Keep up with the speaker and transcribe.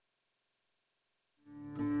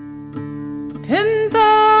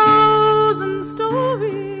10,000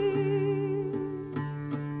 stories,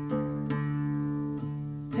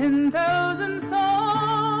 10,000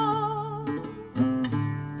 songs,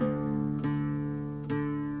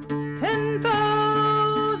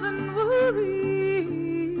 10,000 worries,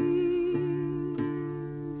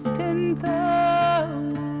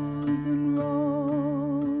 10,000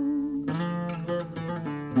 wrongs.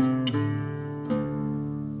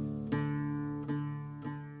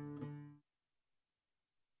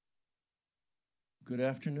 Good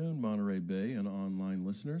afternoon, Monterey Bay and online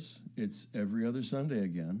listeners. It's every other Sunday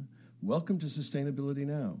again. Welcome to Sustainability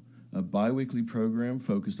Now, a bi-weekly program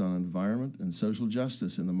focused on environment and social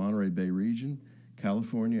justice in the Monterey Bay region,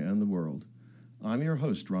 California, and the world. I'm your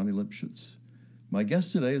host, Ronnie Lipschutz. My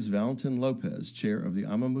guest today is Valentin Lopez, chair of the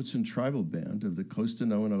Amamutsun Tribal Band of the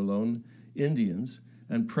Costanoan Ohlone Indians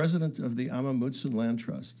and president of the Amamutsun Land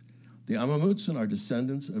Trust. The Amamutsun are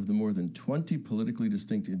descendants of the more than 20 politically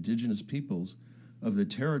distinct indigenous peoples of the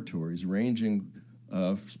territories ranging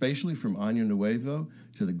spatially from Año Nuevo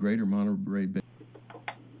to the greater Monterey Bay.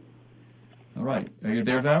 All right. Are you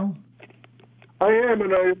there, Val? I am,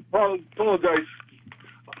 and I apologize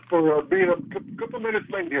for being a couple minutes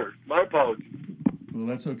late here. My apologies. Well,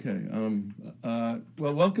 that's okay.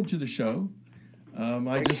 Well, welcome to the show.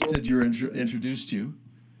 I just did your introduced you.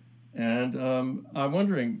 And I'm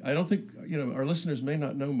wondering, I don't think, our listeners may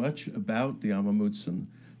not know much about the Amamutsun.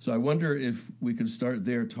 So I wonder if we could start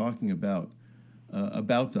there talking about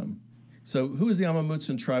them. So who is the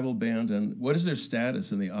Amamutsun Tribal Band, and what is their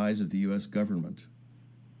status in the eyes of the U.S. government?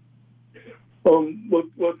 Well,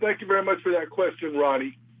 thank you very much for that question,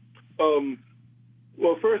 Ronnie.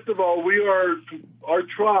 Well, first of all, our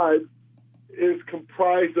tribe is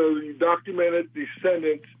comprised of the documented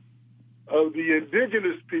descendants of the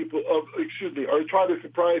indigenous people our tribe is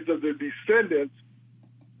comprised of the descendants.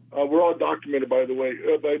 We're all documented, by the way,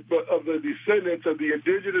 but of the descendants of the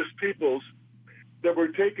indigenous peoples that were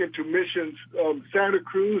taken to missions Santa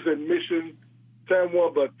Cruz and mission San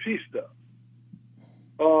Juan Bautista.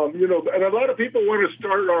 And a lot of people want to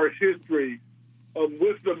start our history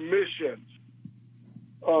with the missions,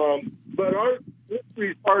 but our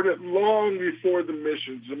history started long before the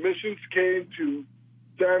missions. The missions came to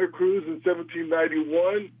Santa Cruz in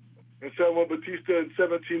 1791 and San Juan Bautista in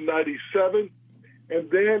 1797.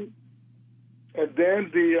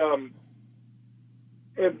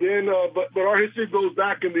 But our history goes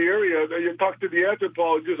back in the area. You talk to the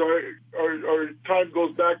anthropologists, our time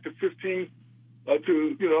goes back to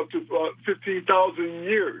 15,000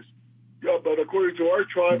 years. Yeah, but according to our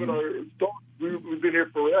tribe and our thoughts, we've been here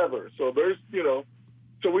forever. So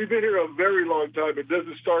so we've been here a very long time. It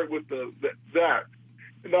doesn't start with that.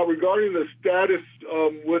 Now, regarding the status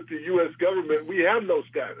with the U.S. government, we have no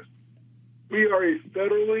status. We are a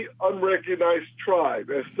federally unrecognized tribe.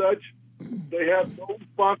 As such, they have no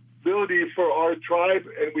responsibility for our tribe,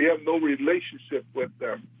 and we have no relationship with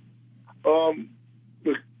them.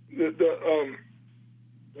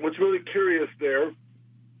 What's really curious there,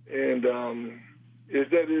 and is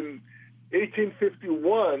that in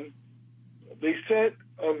 1851, they sent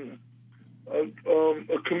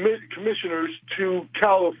commissioners to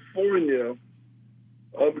California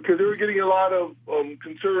because they were getting a lot of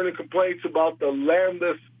concern and complaints about the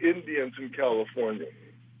landless Indians in California.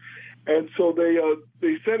 And so they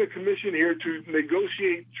sent a commission here to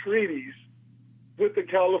negotiate treaties with the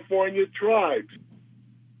California tribes.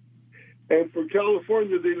 And for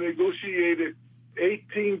California, they negotiated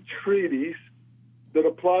 18 treaties that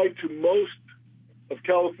applied to most of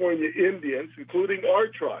California Indians, including our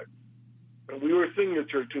tribe. And we were a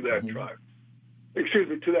signature to that to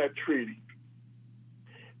that treaty.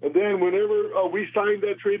 And then whenever we signed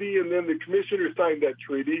that treaty, and then the commissioner signed that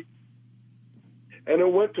treaty, and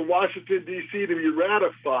it went to Washington, D.C. to be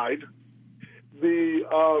ratified, the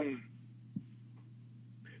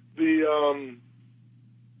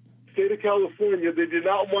state of California, they did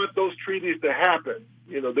not want those treaties to happen.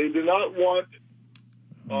 They did not want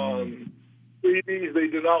treaties. They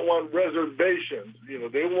did not want reservations.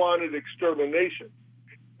 They wanted extermination.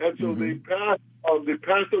 And so they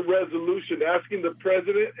passed a resolution asking the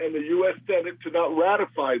president and the U.S. Senate to not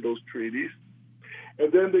ratify those treaties.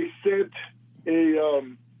 And then they sent a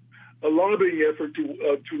lobbying effort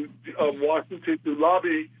to Washington to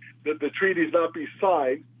lobby that the treaties not be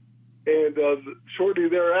signed. And shortly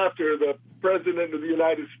thereafter, the president of the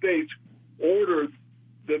United States ordered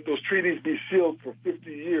that those treaties be sealed for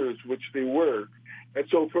 50 years, which they were. And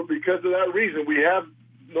so because of that reason, we have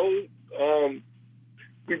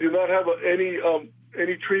we do not have any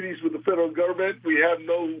treaties with the federal government. We have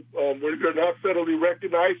we're not federally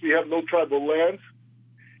recognized. We have no tribal lands.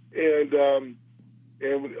 And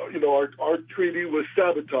And, our treaty was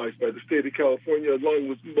sabotaged by the state of California along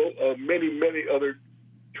with many, many other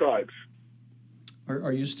tribes.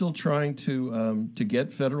 Are you still trying to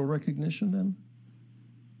get federal recognition then?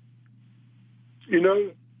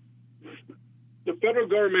 The federal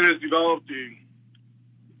government has developed in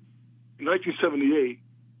 1978,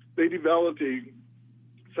 they developed a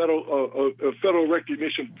federal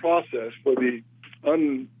recognition process for the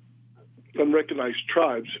unrecognized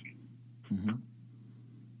tribes. Mm-hmm.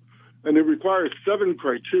 And it requires 7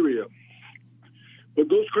 criteria. But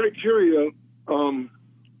those criteria are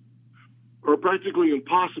practically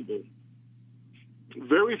impossible.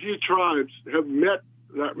 Very few tribes have met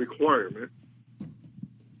that requirement.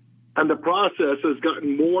 And the process has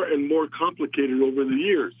gotten more and more complicated over the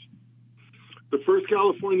years. The first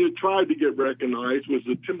California tribe to get recognized was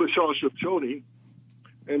the Timbisha-Shoshone,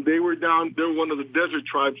 and they were one of the desert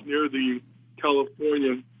tribes near the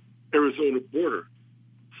California-Arizona border.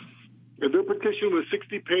 And their petition was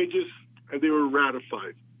 60 pages, and they were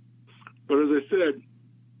ratified. But as I said,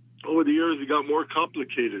 over the years, it got more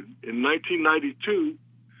complicated. In 1992,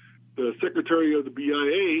 the secretary of the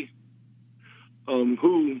BIA,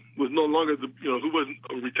 who was no longer who wasn't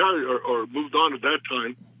retired or moved on at that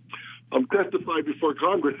time, testified before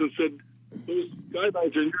Congress and said those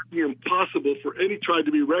guidelines are nearly impossible for any tribe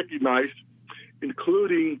to be recognized,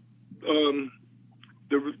 including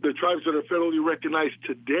the tribes that are federally recognized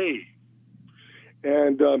today.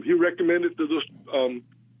 And he recommended that those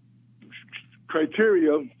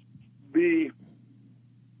criteria be.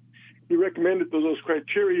 He recommended that those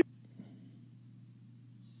criteria.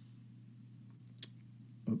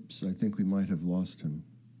 Oops, I think we might have lost him.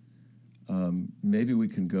 Maybe we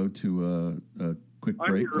can go to a quick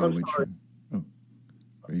break. I'm sorry. Oh,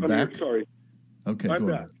 are you I'm back? here, sorry. Okay, I'm go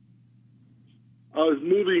back. ahead. I was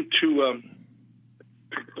moving to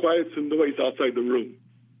quiet some noise outside the room.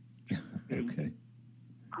 Okay.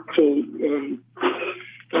 So, and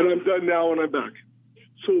I'm done now, and I'm back.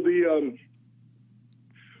 So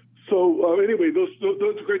anyway, those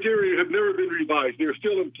criteria have never been revised. They're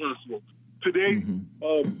still impossible. Today,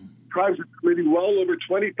 tribes are submitting well over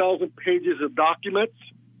 20,000 pages of documents,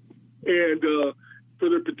 and for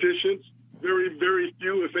their petitions, very, very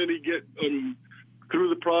few, if any, get through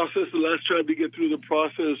the process. The last tribe to get through the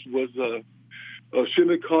process was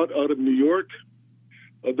Shinnecock out of New York.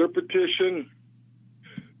 Their petition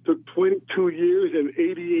took 22 years and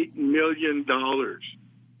 $88 million.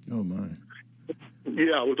 Oh, my.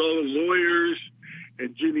 Yeah, with all the lawyers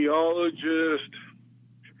and genealogists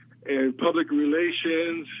and public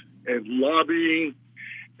relations and lobbying,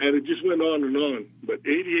 and it just went on and on. But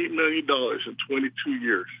 $88 million in 22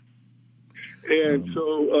 years. And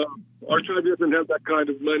so our tribe doesn't have that kind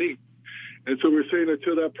of money. And so we're saying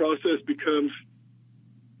until that process becomes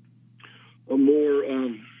a more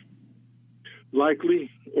likely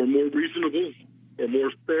or more reasonable or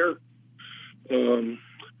more fair,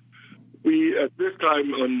 we at this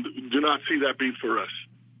time do not see that being for us.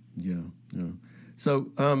 Yeah.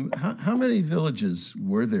 So how many villages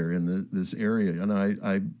were there in this area? And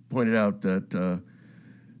I pointed out that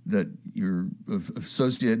you're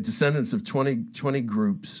associated descendants of 20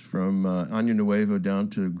 groups from Año Nuevo down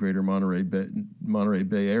to greater Monterey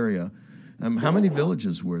Bay area. How many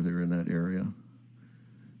villages were there in that area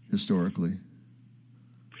historically?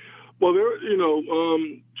 Well, there,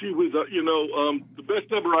 the best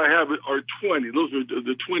number I have are 20. Those are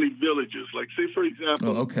the 20 villages. Like, say, for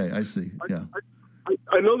example. Oh, okay, I see. Yeah.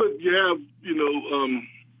 I know that you have, in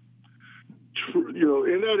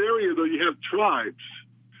that area though you have tribes.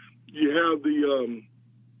 You have the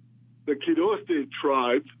Quiroste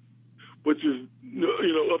tribe, which is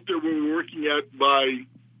up there we were working at by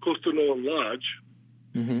Costanoa Lodge,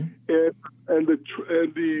 and the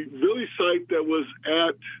village site that was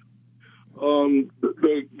at we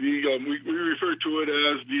refer to it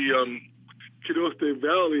as the Quiroste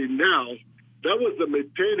Valley now. That was the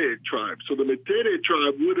Metere tribe. So the Metere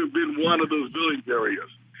tribe would have been one of those village areas,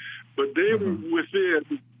 but they were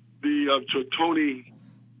within the Chotoni,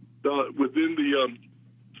 within the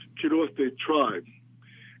Quiroste tribe.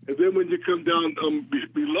 And then when you come down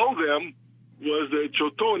below them was the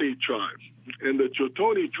Chotoni tribe, and the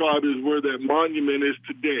Chotoni tribe is where that monument is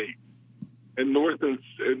today, and north of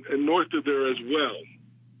there as well.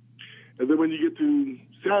 And then when you get to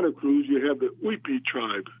Santa Cruz, you have the Uypi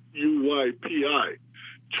tribe, UYPI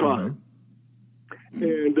tribe,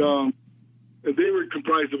 and they were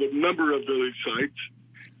comprised of a number of village sites.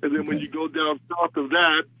 And then when you go down south of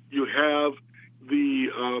that, you have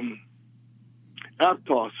the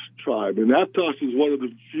Aptos tribe, and Aptos is one of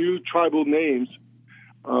the few tribal names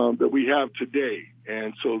that we have today.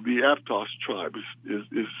 And so the Aptos tribe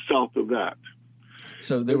is south of that.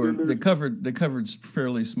 So they covered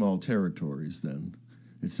fairly small territories then,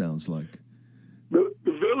 it sounds like. The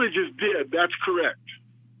villages did, that's correct.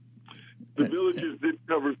 The villages did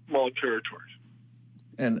cover small territories.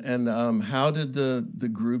 And how did the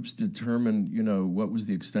groups determine, what was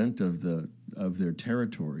the extent of their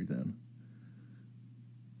territory then?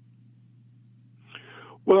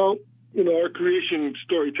 Well, our creation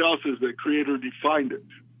story tells us that Creator defined it.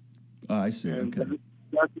 Oh, I see. And Okay.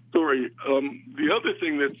 that's the story. The other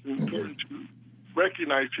thing that's important to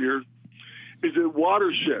recognize here is that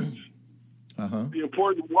watersheds. Uh-huh. The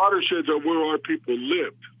important watersheds are where our people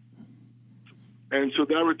lived. And so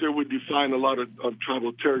that right there would define a lot of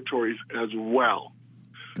tribal territories as well.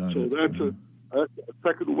 Got so it. that's a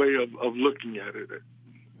second way of looking at it.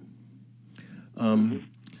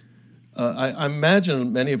 I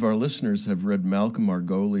imagine many of our listeners have read Malcolm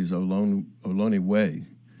Margoli's Ohlone Way.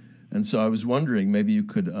 And so I was wondering, maybe you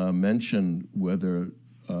could mention whether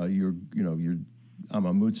your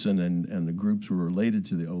Amamutsun and the groups were related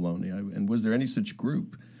to the Ohlone. And was there any such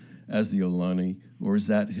group as the Ohlone, or is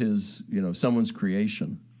that his, someone's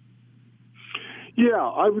creation? Yeah,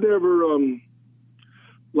 I've never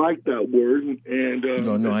liked that word, and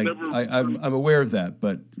I'm aware of that,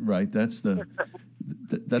 but right, that's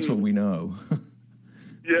that's what we know.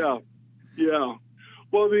 Yeah.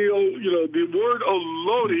 Well, the word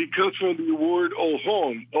Ohlone comes from the word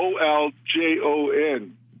Ohlone,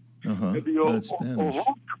 Oljon. Uh-huh. And the Spanish.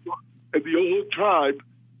 Ohlone tribe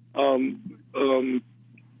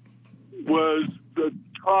was the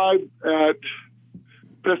tribe at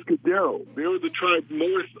Pescadero. They were the tribe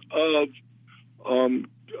north of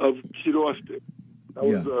Quiroste. That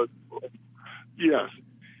was yes.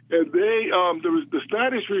 And they the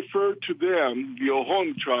Spanish referred to them, the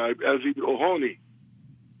Ohlone tribe, as the Ohoni.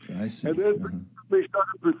 I see. And then they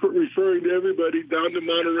started referring to everybody down to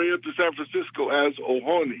Monterey up to San Francisco as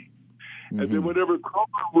Ohoni. Mm-hmm. And then whenever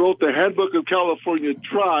Cromer wrote the Handbook of California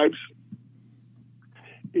Tribes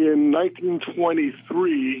in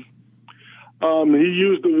 1923, he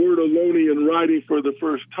used the word Ohlone in writing for the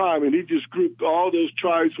first time, and he just grouped all those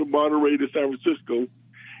tribes from Monterey to San Francisco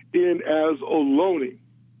in as Ohlone.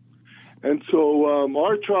 And so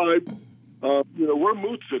our tribe, we're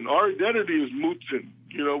Mutsun. Our identity is Mutsun.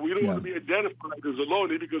 We don't want to be identified as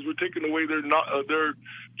Ohlone because we're taking away their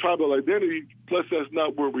tribal identity. Plus, that's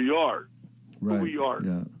not where we are. Right. Who we are.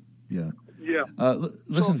 Yeah.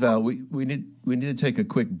 Listen, Val, we need to take a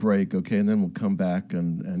quick break, okay, and then we'll come back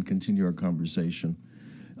and continue our conversation.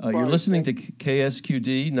 You're listening to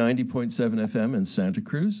KSQD 90.7 FM in Santa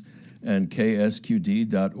Cruz and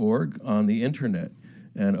ksqd.org on the internet.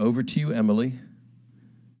 And over to you, Emily.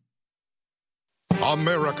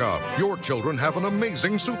 America, your children have an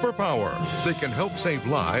amazing superpower. They can help save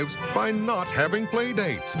lives by not having play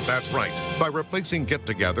dates. That's right. By replacing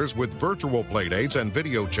get-togethers with virtual play dates and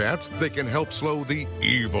video chats, they can help slow the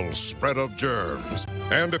evil spread of germs.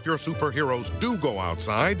 And if your superheroes do go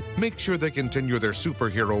outside, make sure they continue their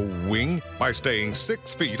superhero wing by staying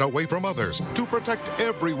 6 feet away from others to protect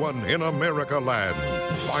everyone in America land.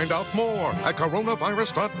 Find out more at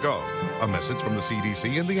coronavirus.gov. A message from the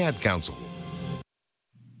CDC and the Ad Council.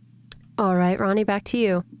 All right, Ronnie, back to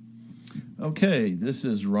you. Okay, this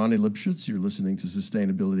is Ronnie Lipschutz. You're listening to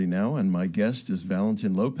Sustainability Now, and my guest is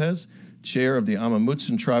Valentin Lopez, chair of the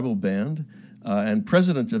Amamutsun Tribal Band and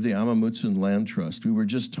president of the Amamutsun Land Trust. We were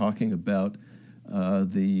just talking about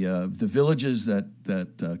the villages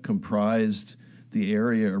that comprised the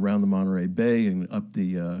area around the Monterey Bay and up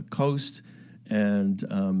the coast, and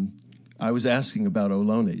I was asking about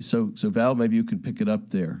Ohlone. So Val, maybe you can pick it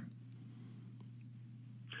up there.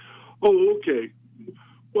 Oh, okay.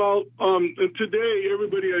 Well, and today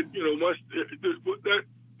everybody, must that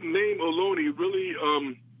name Ohlone really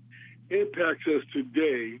impacts us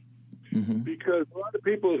today because a lot of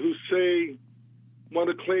people who want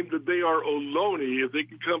to claim that they are Ohlone, if they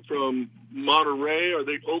can come from Monterey or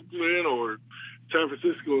Oakland or San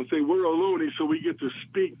Francisco and say we're Ohlone, so we get to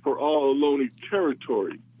speak for all Ohlone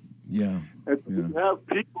territory. Yeah. And we have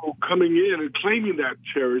people coming in and claiming that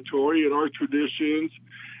territory and our traditions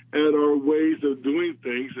and our ways of doing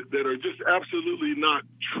things that are just absolutely not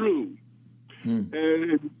true. And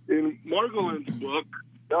in Margolin's book,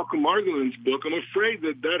 Malcolm Margolin's book, I'm afraid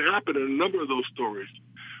that happened in a number of those stories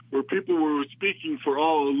where people were speaking for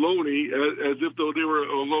all Ohlone as if though they were an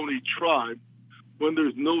Ohlone tribe when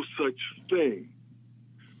there's no such thing.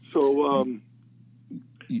 So,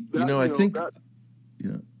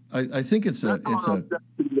 I think it's a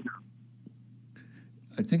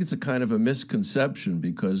I think it's a kind of a misconception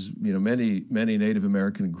because many Native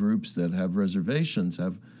American groups that have reservations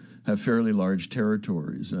have fairly large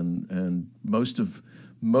territories, and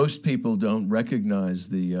most people don't recognize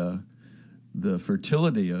the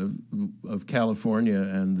fertility of California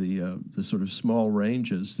and the sort of small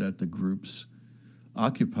ranges that the groups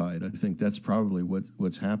occupied. I think that's probably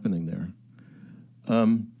what's happening there.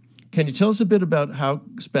 Can you tell us a bit about how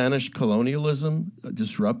Spanish colonialism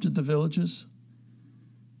disrupted the villages?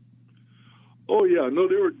 Oh yeah, no,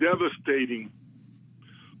 they were devastating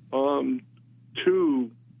to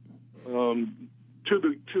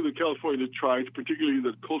the California tribes, particularly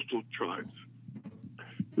the coastal tribes.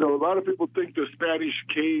 A lot of people think the Spanish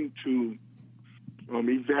came to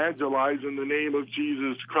evangelize in the name of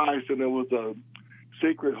Jesus Christ, and it was a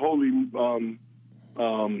sacred, holy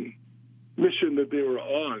mission that they were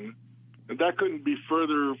on, and that couldn't be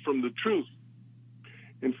further from the truth.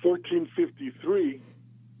 In 1453,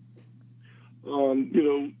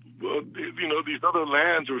 these other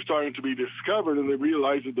lands were starting to be discovered, and they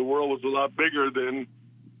realized that the world was a lot bigger than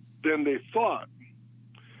they thought.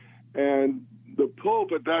 And the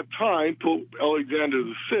Pope at that time, Pope Alexander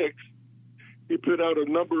VI, he put out a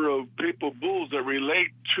number of papal bulls that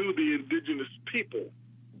relate to the indigenous people.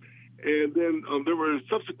 And then there were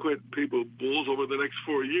subsequent papal bulls over the next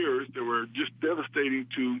 4 years that were just devastating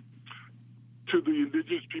to the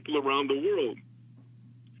indigenous people around the world.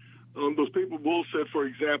 Those papal bulls said, for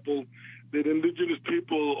example, that indigenous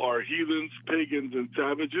people are heathens, pagans, and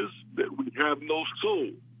savages, that we have no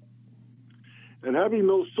soul. And having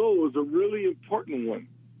no soul is a really important one,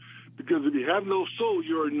 because if you have no soul,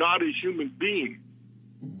 you're not a human being.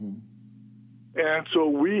 Mm-hmm. And so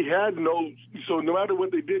so no matter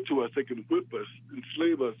what they did to us, they could whip us,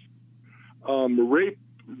 enslave us,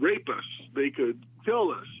 rape us, they could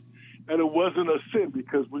kill us. And it wasn't a sin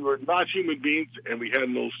because we were not human beings and we had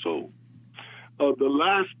no soul. The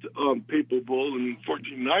last papal bull in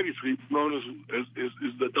 1493, known as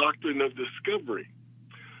the Doctrine of Discovery.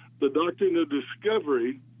 The Doctrine of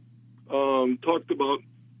Discovery talked about,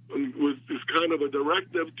 is kind of a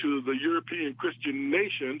directive to the European Christian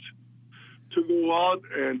nations to go out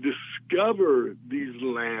and discover these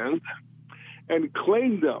lands and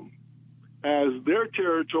claim them as their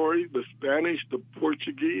territory, the Spanish, the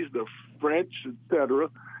Portuguese, the French, etc.,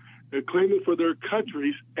 and claim it for their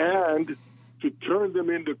countries and to turn them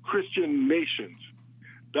into Christian nations.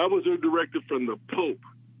 That was their directive from the Pope.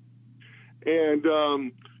 And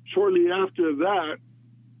shortly after that,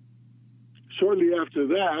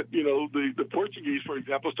 the Portuguese, for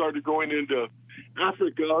example, started going into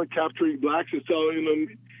Africa, capturing blacks and selling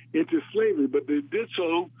them into slavery. But they did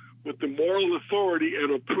so with the moral authority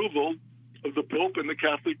and approval of the Pope and the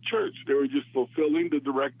Catholic Church. They were just fulfilling the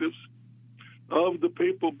directives of the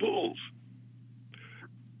papal bulls.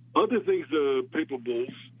 Other things the papal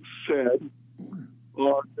bulls said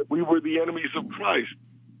are that we were the enemies of Christ,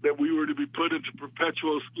 that we were to be put into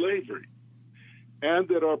perpetual slavery, and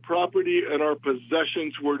that our property and our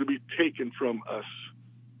possessions were to be taken from us.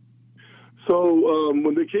 So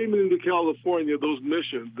when they came into California, those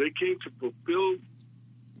missions, they came to fulfill.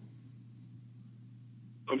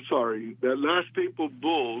 That last papal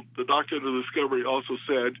bull, the Doctrine of Discovery, also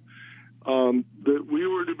said that we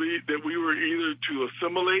were either to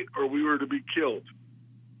assimilate or we were to be killed.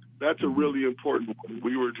 That's a really important one.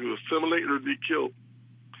 We were to assimilate or be killed.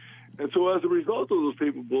 And so as a result of those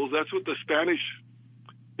papal bulls, that's what the Spanish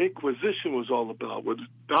Inquisition was all about, with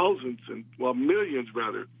thousands millions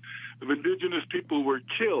rather, of indigenous people were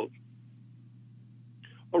killed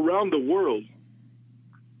around the world.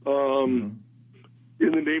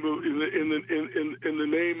 In the name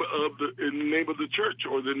of the church,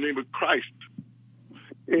 or the name of Christ,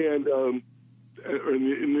 and or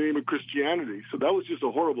in the name of Christianity. So that was just a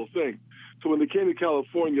horrible thing. So when they came to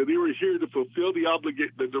California, they were here to fulfill the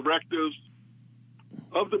directives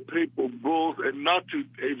of the papal bulls and not to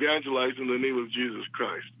evangelize in the name of Jesus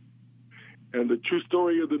Christ. And the true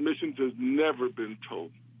story of the missions has never been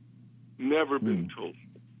told. Never been told.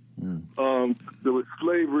 There was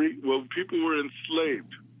slavery. Well, people were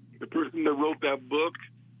enslaved. The person that wrote that book,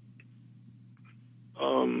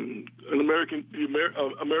 an American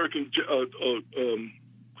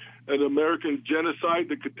genocide,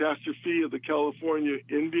 the catastrophe of the California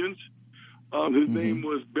Indians. His name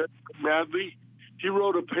was Ben Madley. He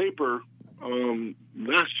wrote a paper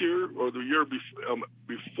last year or the year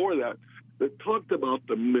before that talked about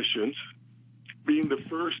the missions being the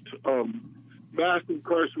first mass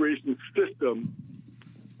incarceration system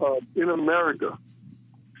in America.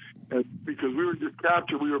 And because we were just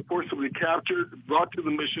captured, we were forcibly captured, brought to the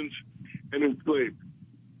missions, and enslaved.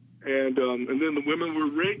 and then the women were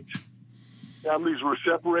raped. Families were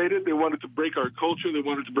separated. They wanted to break our culture. They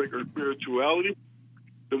wanted to break our spirituality.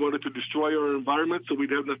 They wanted to destroy our environment so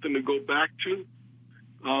we'd have nothing to go back to.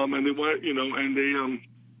 And they want,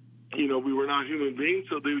 we were not human beings,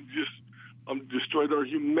 so they just destroyed our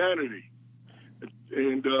humanity.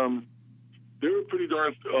 And they were pretty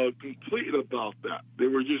darn complete about that. They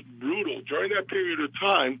were just brutal. During that period of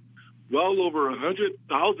time, well over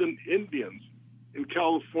 100,000 Indians in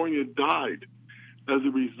California died as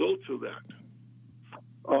a result of that.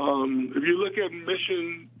 If you look at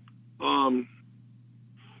Mission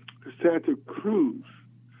Santa Cruz,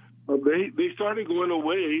 they started going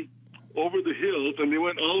away over the hills, and they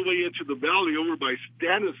went all the way into the valley over by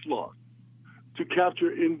Stanislaus to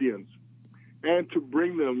capture Indians and to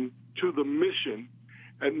bring them to the mission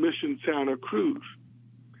at Mission Santa Cruz.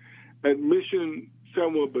 At Mission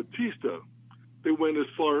San Juan Bautista, they went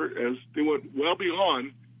well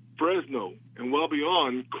beyond Fresno and well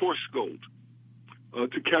beyond Coarse Gold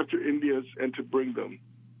to capture Indians and to bring them.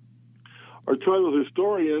 Our tribal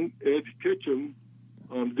historian, Ed Kitchum,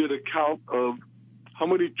 did a count of how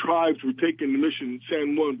many tribes were taken to Mission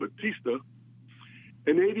San Juan Bautista,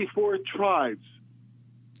 and 84 tribes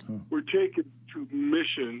were taken to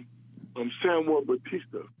Mission San Juan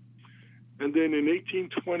Bautista. And then in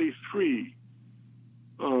 1823,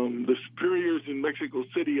 the superiors in Mexico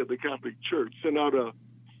City of the Catholic Church sent out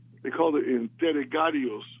they called it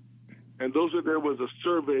interrogarios, and there was a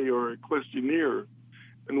survey or a questionnaire.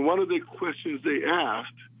 And one of the questions they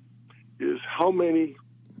asked is how many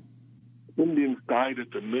Indians died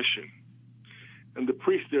at the mission. And the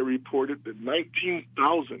priest there reported that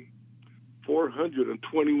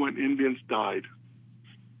 19,421 Indians died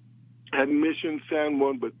at Mission San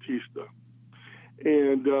Juan Bautista.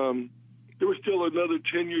 And there was still another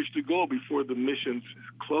 10 years to go before the missions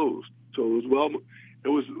closed. So it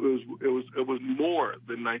was more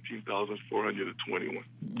than 19,421.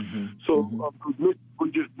 Mm-hmm. So missions were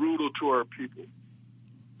just brutal to our people.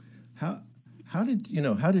 How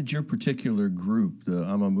did your particular group, the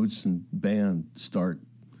Amamutsan band, start?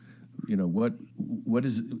 What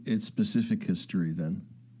is its specific history then?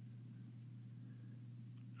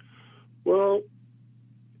 Well,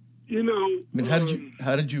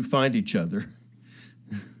 how did you find each other?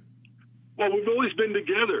 Well, we've always been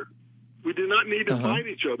together. We did not need to find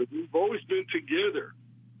each other. We've always been together.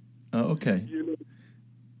 Oh, okay.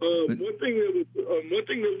 One thing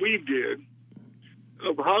that we did.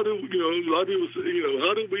 How do we, and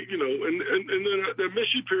then the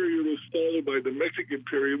mission period was followed by the Mexican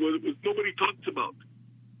period, was nobody talks about.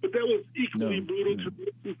 But that was equally brutal to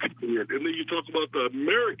the Mexican period. And then you talk about the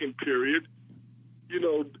American period,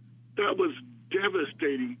 that was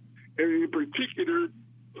devastating. And in particular,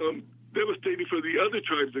 devastating for the other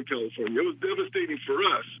tribes in California. It was devastating for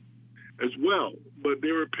us as well. But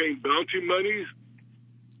they were paying bounty monies.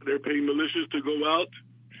 They were paying militias to go out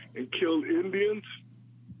and kill Indians.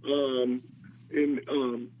 In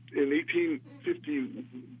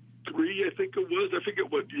 1853, I think it was. I forget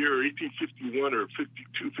what year, 1851 or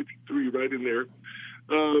 52, 53, right in there.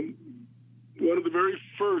 One of the very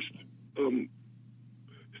first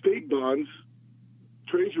state bonds,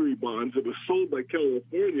 treasury bonds that was sold by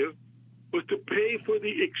California was to pay for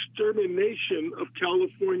the extermination of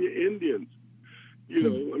California Indians.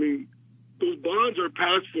 Those bonds are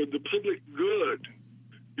passed for the public good.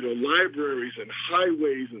 Libraries and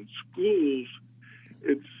highways and schools,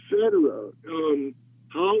 etc.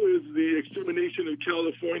 How is the extermination of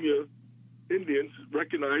California Indians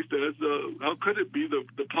recognized as, how could it be the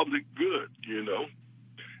public good,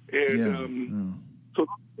 And so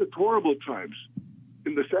it's horrible times.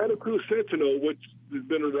 In the Santa Cruz Sentinel, which has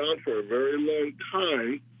been around for a very long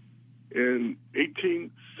time, in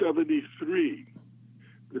 1873,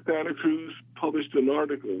 the Santa Cruz published an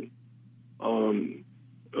article.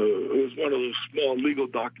 It was one of those small legal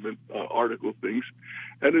document article things.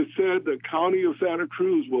 And it said the county of Santa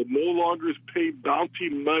Cruz will no longer pay bounty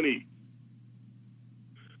money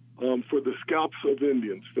for the scalps of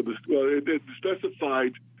Indians. It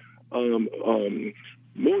specified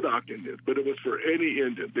Modoc Indians, but it was for any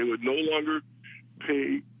Indian. They would no longer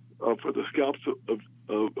pay for the scalps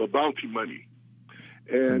of bounty money.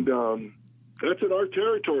 And that's in our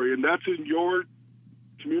territory, and that's in your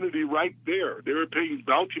community right there. They were paying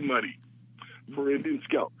bounty money for Indian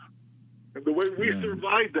scalps. And the way we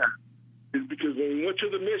survived that is because when we went to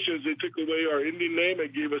the missions, they took away our Indian name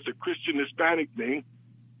and gave us a Christian Hispanic name.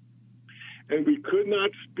 And we could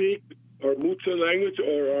not speak our Mutsa language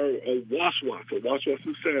or our Waswas. So Waswas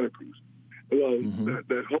is Santa Cruz. Well,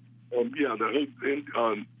 that whole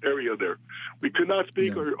area there. We could not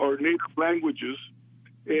speak our native languages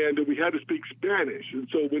and we had to speak Spanish. And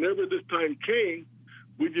so whenever this time came,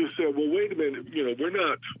 we just said, well, wait a minute, we're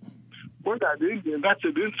not Indian. That's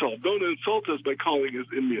an insult. Don't insult us by calling us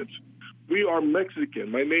Indians. We are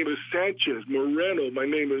Mexican. My name is Sanchez Moreno. My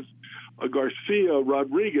name is Garcia,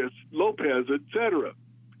 Rodriguez, Lopez, etc.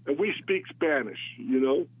 And we speak Spanish,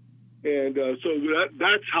 And so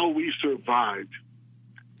that's how we survived.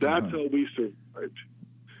 That's how we survived.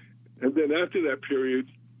 And then after that period,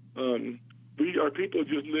 our people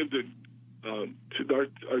just lived in, our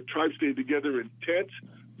tribe stayed together in tents,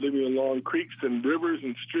 living along creeks and rivers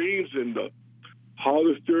and streams in the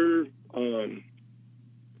Hollister,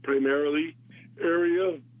 primarily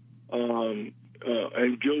area, and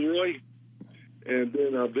Gilroy. And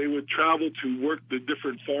then they would travel to work the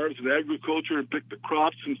different farms and agriculture and pick the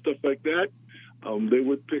crops and stuff like that. They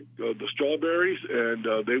would pick the strawberries, and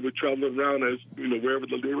they would travel around as wherever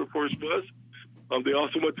the labor force was. They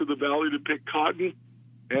also went to the valley to pick cotton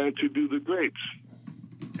and to do the grapes.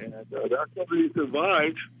 And that's how they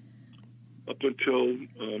survived up until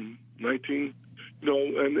 19. And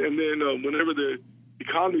then whenever the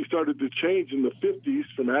economy started to change in the 50s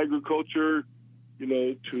from agriculture,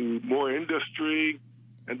 to more industry,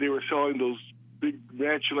 and they were selling those big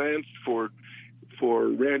ranch lands for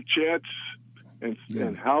ranchettes and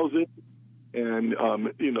housing and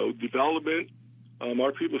development.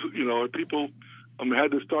 Our people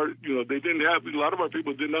had to start. They didn't have a lot of our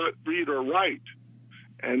people did not read or write,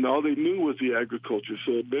 and all they knew was the agriculture.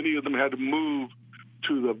 So many of them had to move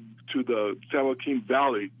to the San Joaquin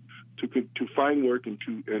Valley to find work and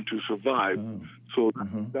to survive. Oh. So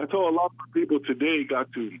that's how a lot of people today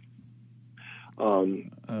got to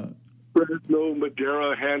Fresno,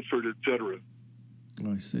 Madera, Hanford, etc.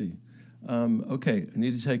 I see. Okay, I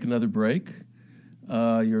need to take another break.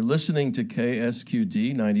 You're listening to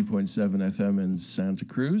KSQD 90.7 FM in Santa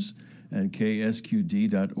Cruz and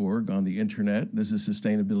ksqd.org on the internet. This is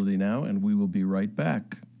Sustainability Now, and we will be right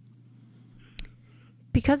back.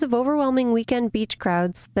 Because of overwhelming weekend beach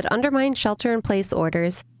crowds that undermine shelter-in-place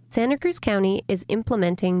orders, Santa Cruz County is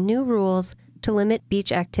implementing new rules to limit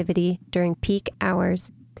beach activity during peak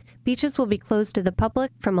hours. Beaches will be closed to the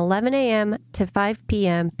public from 11 a.m. to 5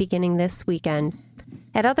 p.m. beginning this weekend.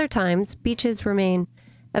 At other times, beaches remain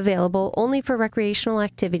available only for recreational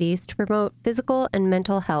activities to promote physical and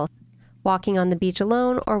mental health. Walking on the beach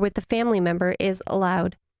alone or with a family member is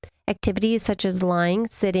allowed. Activities such as lying,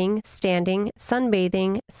 sitting, standing,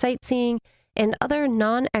 sunbathing, sightseeing, and other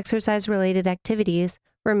non-exercise-related activities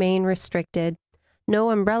remain restricted.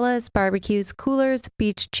 No umbrellas, barbecues, coolers,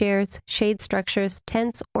 beach chairs, shade structures,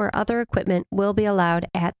 tents, or other equipment will be allowed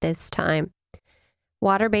at this time.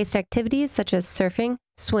 Water-based activities such as surfing,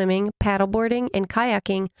 swimming, paddleboarding, and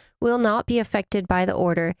kayaking will not be affected by the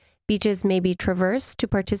order. Beaches may be traversed to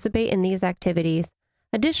participate in these activities.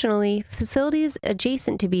 Additionally, facilities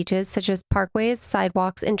adjacent to beaches such as parkways,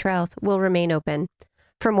 sidewalks, and trails will remain open.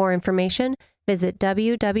 For more information, visit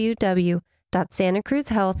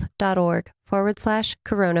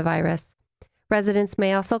www.santacruzhealth.org/coronavirus. Residents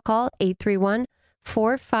may also call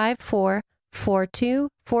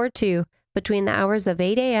 831-454-4242 between the hours of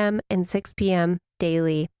 8 a.m. and 6 p.m.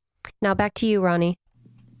 daily. Now back to you, Ronnie.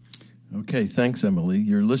 Okay, thanks, Emily.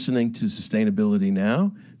 You're listening to Sustainability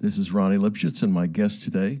Now. This is Ronnie Lipschitz, and my guest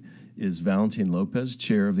today is Valentin Lopez,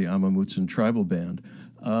 chair of the Amah Mutsun Tribal Band.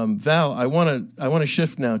 Val, I want to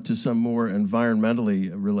shift now to some more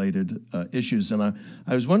environmentally related issues, and I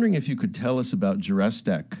was wondering if you could tell us about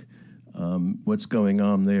Jurestec, what's going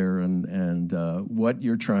on there, and what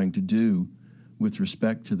you're trying to do with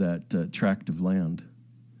respect to that tract of land.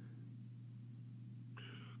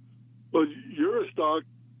 Well, Jurestec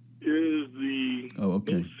is the most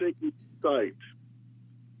sacred site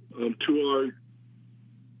to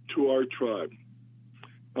our tribe.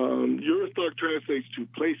 Jurestec translates to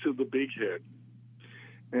place of the big head,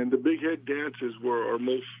 and the big head dances were our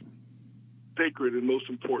most sacred and most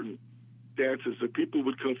important dances. The people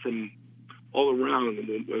would come from all around,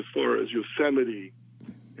 as far as Yosemite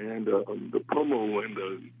and the Pomo and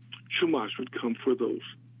the Chumash would come for those.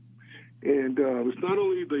 And it's not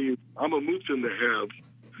only the Amah Mutsun that have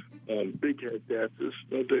big head dances.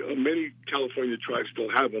 Many California tribes still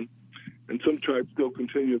have them, and some tribes still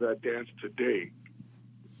continue that dance today.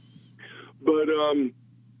 But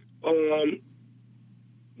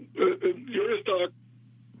Jurestec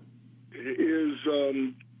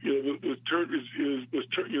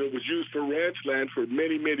was used for ranch land for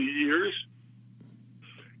many years,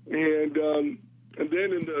 and then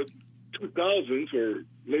in the 2000s or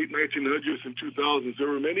late 1900s and 2000s, there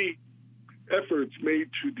were many efforts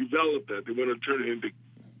made to develop that. They want to turn it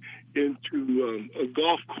into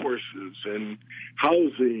golf courses and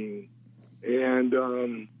housing and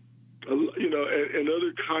and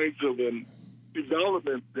other kinds of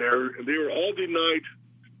development there. And they were all denied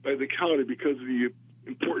by the county because of the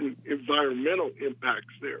important environmental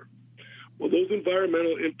impacts there. Well, those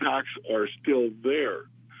environmental impacts are still there.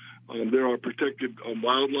 There are protected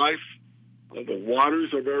wildlife. The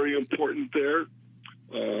waters are very important there.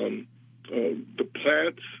 The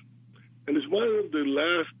plants. And it's one of the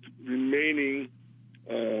last remaining,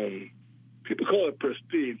 people call it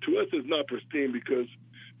pristine. To us, it's not pristine because,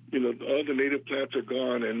 all the native plants are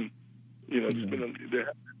gone and, there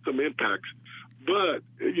have some impacts. But,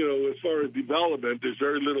 as far as development, there's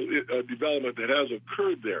very little development that has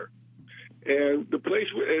occurred there. And the place,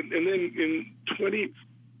 and then in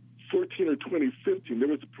 2014 or 2015, there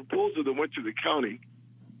was a proposal that went to the county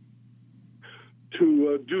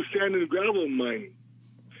to do sand and gravel mining.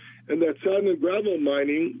 And that sand and gravel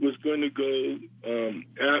mining was going to go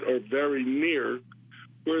at or very near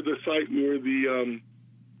where the site where the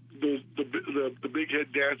big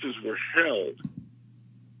head dances were held.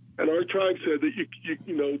 And our tribe said that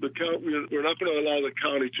the county, we're not going to allow the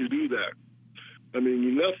county to do that. I mean,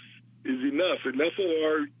 enough is enough. Enough of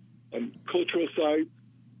our cultural sites,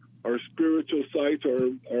 our spiritual sites,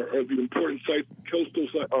 or the important sites, coastal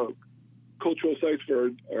sites, cultural sites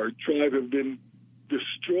for our tribe have been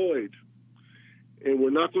destroyed. And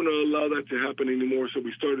we're not going to allow that to happen anymore, so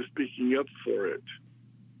we started speaking up for it.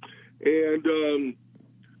 And,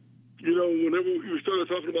 whenever we started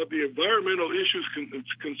talking about the environmental issues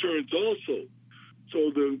concerns also, so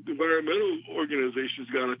the environmental organizations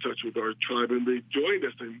got in touch with our tribe, and they joined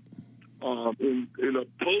us in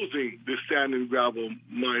opposing this sand and gravel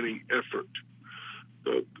mining effort.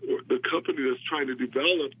 The company that's trying to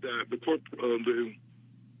develop that,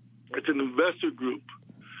 it's an investor group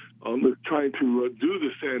that's trying to do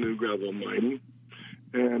the sand and gravel mining,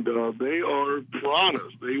 and they are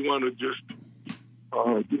piranhas. They want to just,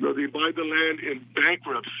 they buy the land in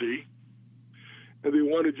bankruptcy, and they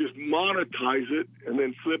want to just monetize it and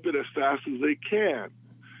then flip it as fast as they can.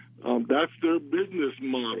 That's their business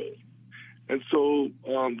model. And so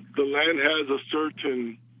the land has a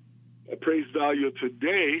certain appraised value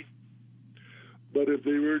today, but if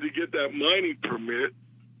they were to get that mining permit,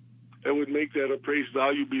 it would make that appraised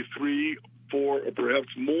value be 3, 4, or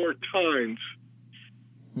perhaps more times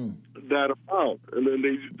that amount. And then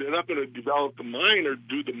they're not going to develop the mine or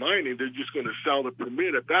do the mining. They're just going to sell the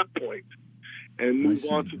permit at that point and move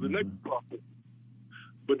on to the next property.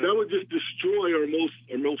 But that would just destroy our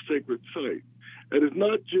most sacred site. And it's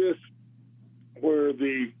not just where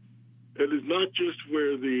the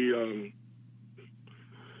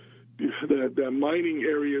that mining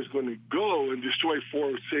area is going to go and destroy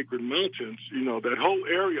 4 sacred mountains. That whole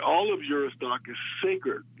area, all of Juristac is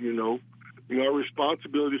sacred. Our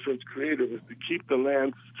responsibility from its creator is to keep the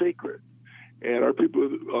land sacred, and our people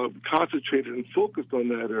concentrated and focused on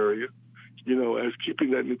that area. As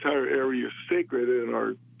keeping that entire area sacred. And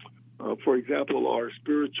our, for example, our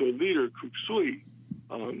spiritual leader Kuksui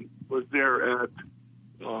was there at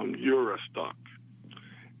Juristac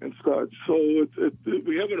and such. So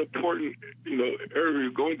we have an important, area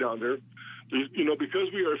going down there.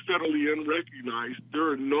 Because we are federally unrecognized, there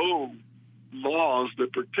are no laws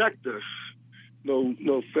that protect us.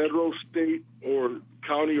 No federal, state, or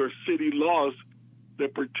county or city laws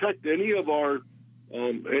that protect any of our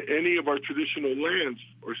traditional lands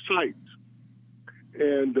or sites.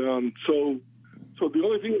 And so the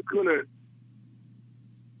only thing that's going to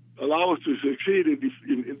allow us to succeed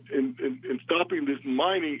in stopping this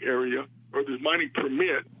mining area or this mining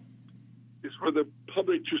permit is for the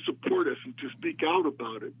public to support us and to speak out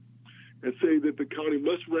about it and say that the county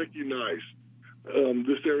must recognize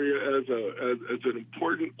this area as an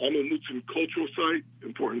important Amah Mutsun cultural site,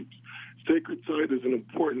 important sacred site, as an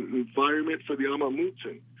important environment for the Amah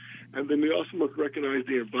Mutsun. And then they also must recognize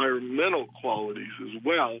the environmental qualities as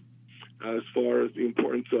well, as far as the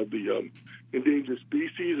importance of the endangered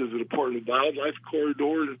species as an important wildlife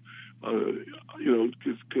corridor,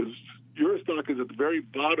 because Juristac is at the very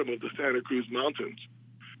bottom of the Santa Cruz Mountains.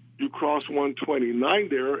 You cross 129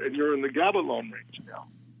 there, and you're in the Gabalon Range now.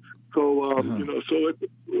 So, so it's a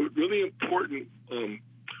really important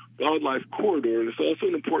wildlife corridor, and it's also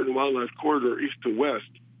an important wildlife corridor east to west,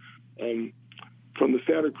 from the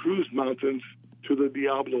Santa Cruz Mountains to the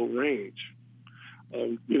Diablo Range.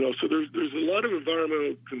 So there's a lot of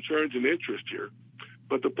environmental concerns and interest here,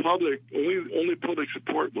 but the public, only public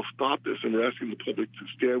support will stop this, and we're asking the public to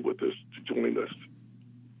stand with us, to join us.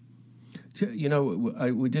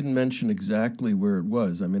 We didn't mention exactly where it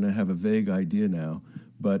was. I mean, I have a vague idea now,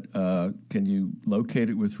 but can you locate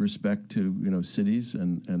it with respect to cities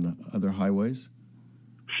and other highways?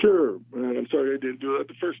 Sure. And I'm sorry I didn't do that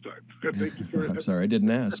the first time. Thank you for I'm sorry I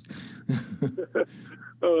didn't ask.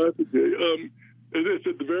 Oh, that's okay. It's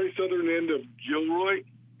at the very southern end of Gilroy,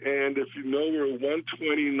 and if you know where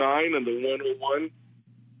 129 and the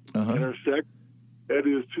 101 intersect, that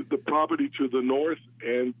is to the property to the north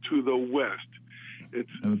and to the west.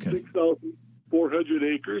 It's 6,400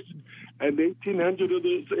 acres, and 1,800 of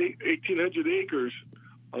those 1,800 acres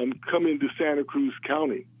come into Santa Cruz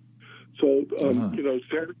County. So,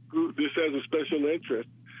 Santa Cruz, this has a special interest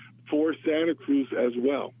for Santa Cruz as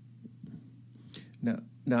well.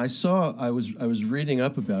 Now I was reading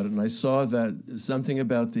up about it, and I saw that something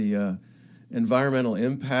about the environmental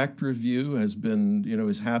impact review has been,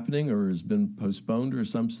 is happening or has been postponed or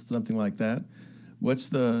something like that. What's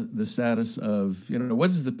the status of,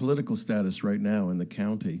 what is the political status right now in the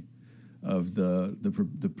county of the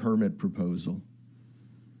permit proposal?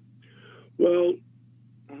 Well,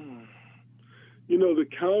 the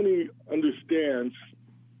county understands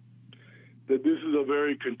that this is a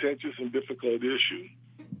very contentious and difficult issue.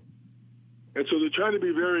 And so they're trying to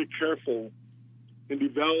be very careful in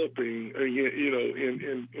developing,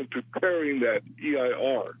 in preparing that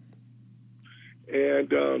EIR.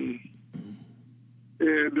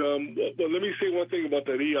 Well, let me say one thing about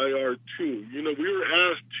that EIR too.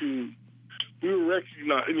 We were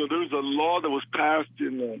recognized. There's a law that was passed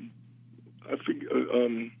in, I think,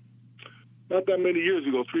 not that many years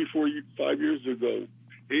ago, 3, 4, 5 years ago,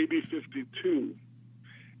 AB 52.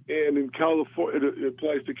 And in California, it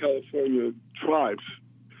applies to California tribes.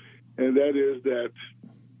 And that is that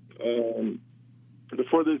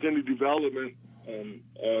before there's any development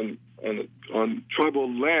on tribal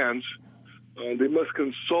lands, they must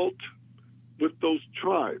consult with those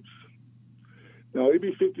tribes. Now,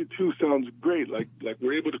 AB 52 sounds great, like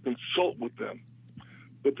we're able to consult with them.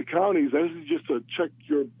 But the counties, this is just a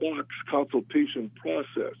check-your-box consultation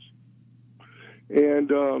process.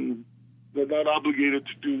 And they're not obligated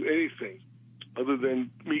to do anything other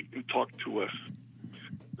than meet and talk to us.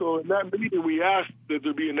 So in that meeting, we asked that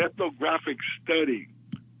there be an ethnographic study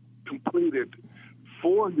completed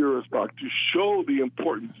for Eurostock to show the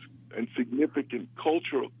importance and significant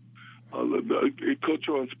cultural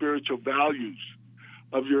and spiritual values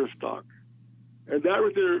of Eurostock. And that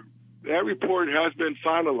report has been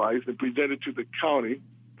finalized and presented to the county.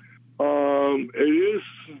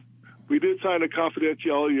 We did sign a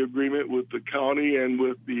confidentiality agreement with the county and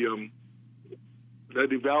with the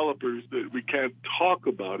developers that we can't talk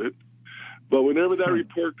about it. But whenever that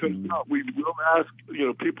report comes out, we will ask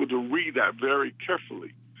people to read that very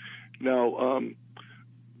carefully. Now,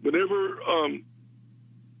 so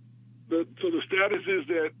the status is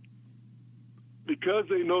that because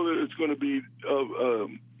they know that it's going to be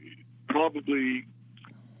probably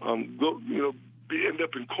end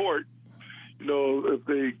up in court. If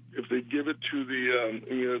they give it to the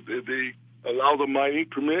if they allow the mining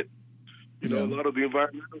permit, a lot of the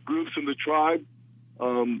environmental groups in the tribe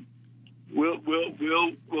will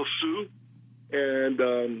sue, and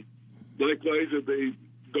likewise if they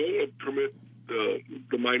don't permit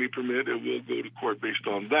the mining permit, it will go to court based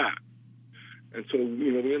on that. And so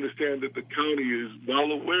we understand that the county is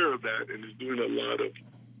well aware of that and is doing a lot of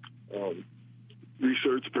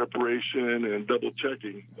research, preparation, and double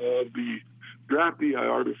checking of the draft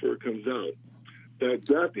EIR before it comes out. That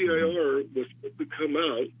draft EIR was supposed to come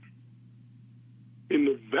out in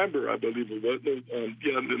November, I believe it was.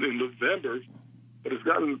 In November, but it's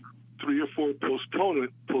gotten 3 or 4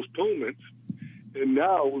 postponements, and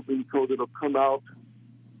now we've been told it'll come out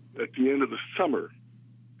at the end of the summer.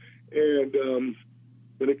 And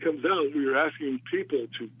when it comes out, we are asking people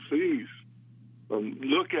to please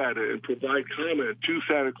look at it and provide comment to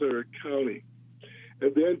Santa Clara County,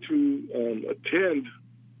 and then to attend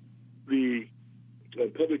the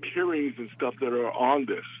public hearings and stuff that are on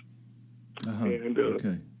this, and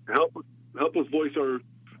help us voice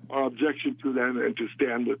our objection to them, and to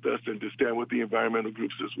stand with us and to stand with the environmental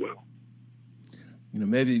groups as well.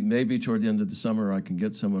 Maybe toward the end of the summer, I can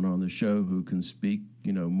get someone on the show who can speak,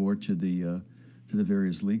 more to the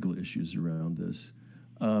various legal issues around this.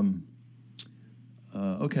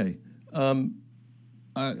 Okay. I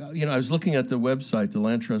was looking at the website, the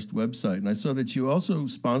Land Trust website, and I saw that you also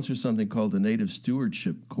sponsor something called the Native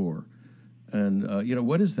Stewardship Corps. And,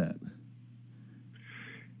 what is that?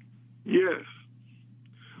 Yes.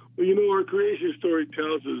 Well, our creation story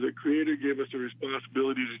tells us that Creator gave us the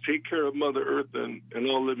responsibility to take care of Mother Earth and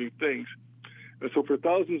all living things. And so for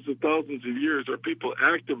thousands and thousands of years, our people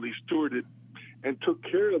actively stewarded and took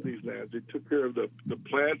care of these lands. They took care of the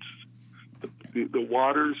plants, the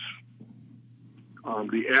waters,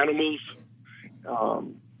 the animals.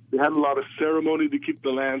 They had a lot of ceremony to keep the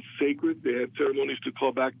land sacred. They had ceremonies to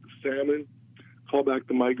call back the salmon, call back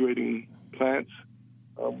the migrating plants.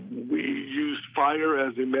 We used fire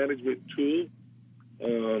as a management tool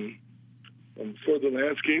for the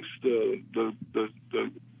landscapes. The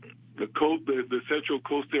central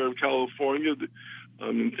coast there of California,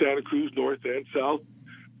 in Santa Cruz, north and south,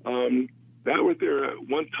 that right there at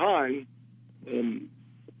one time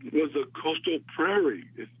was a coastal prairie.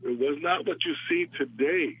 It was not what you see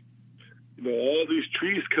today. All these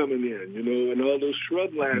trees coming in, and all those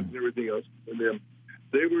shrublands and everything else. And then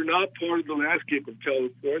they were not part of the landscape of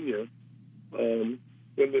California when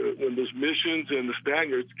those missions and the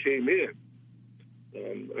Spaniards came in.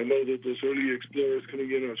 I know that those early explorers coming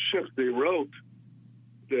in on ships, they wrote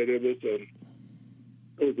that it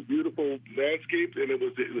was a beautiful landscape and it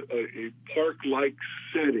was a park-like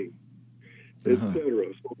setting,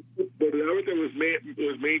 etc. So, but everything was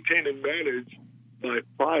maintained and managed by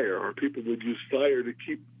fire. Our people would use fire to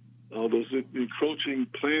keep all those encroaching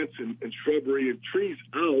plants and shrubbery and trees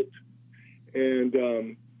out, and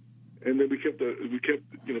then we kept it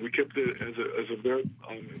as a very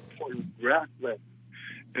important grassland.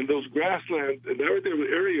 And those grasslands and everything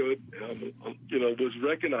area, was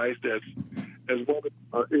recognized as one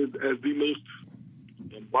as the most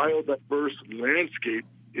biodiverse landscape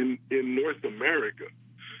in North America.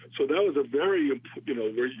 So that was a very,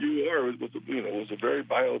 where you are, was a very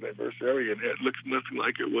biodiverse area, and it looks nothing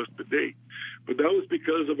like it was today. But that was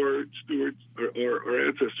because of our stewards, our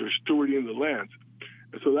ancestors stewarding the land.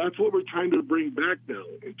 And so that's what we're trying to bring back now.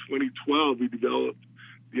 In 2012, we developed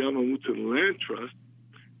the Ama Mutsun Land Trust,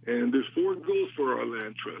 and there's 4 goals for our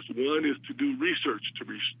land trust. One is to do research to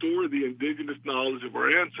restore the indigenous knowledge of our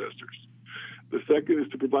ancestors. The second is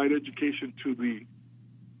to provide education to the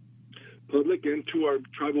public and to our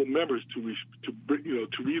tribal members to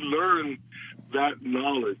relearn that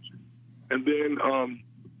knowledge, and then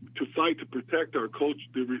to fight to protect our culture,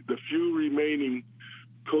 the few remaining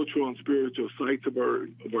cultural and spiritual sites of our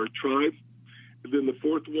tribes. And then the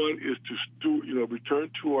fourth one is to return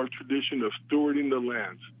to our tradition of stewarding the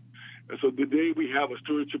lands. And so today we have a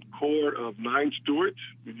stewardship corps of 9 stewards.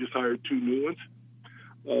 We just hired 2 new ones.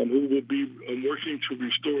 Who will be working to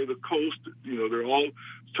restore the coast. They're all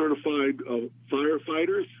certified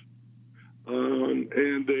firefighters,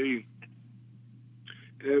 and they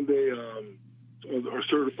are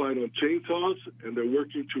certified on chainsaws, and they're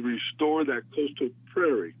working to restore that coastal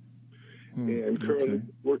prairie. And currently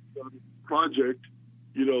working on a project,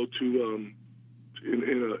 to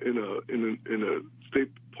in a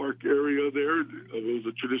state park area there. It was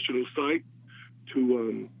a traditional site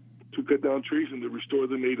to cut down trees and to restore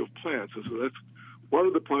the native plants. And so that's one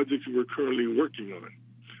of the projects we're currently working on.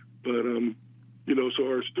 But, so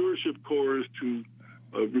our stewardship corps is to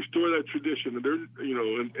restore that tradition, and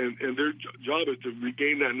their job is to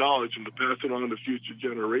regain that knowledge and to pass it on to future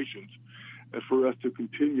generations, and for us to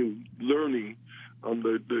continue learning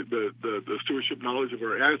the stewardship knowledge of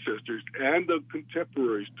our ancestors and the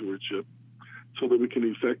contemporary stewardship, so that we can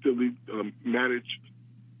effectively manage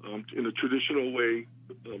in a traditional way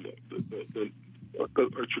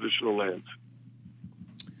our traditional lands.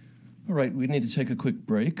 All right, we need to take a quick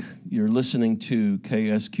break. You're listening to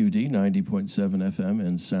KSQD 90.7 FM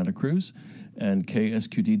in Santa Cruz and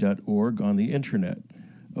ksqd.org on the internet.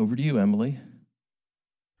 Over to you, Emily.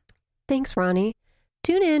 Thanks, Ronnie.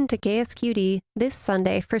 Tune in to KSQD this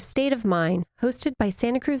Sunday for State of Mind, hosted by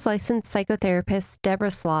Santa Cruz licensed psychotherapist Deborah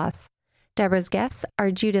Sloss. Deborah's guests are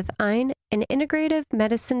Judith Ein and integrative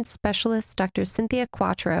medicine specialist Dr. Cynthia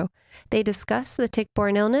Quattro. They discuss the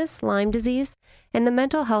tick-borne illness, Lyme disease, and the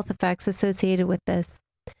mental health effects associated with this.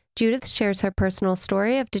 Judith shares her personal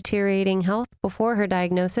story of deteriorating health before her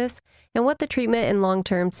diagnosis and what the treatment and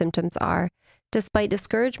long-term symptoms are. Despite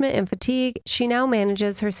discouragement and fatigue, she now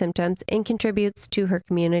manages her symptoms and contributes to her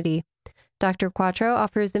community. Dr. Quattro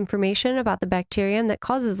offers information about the bacterium that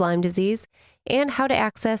causes Lyme disease and how to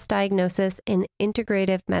access diagnosis in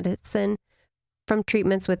integrative medicine from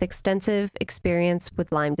treatments with extensive experience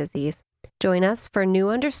with Lyme disease. Join us for new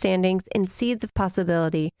understandings and seeds of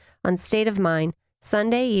possibility on State of Mind,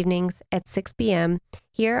 Sunday evenings at 6 p.m.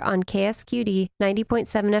 here on KSQD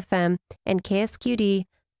 90.7 FM and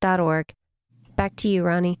ksqd.org. Back to you,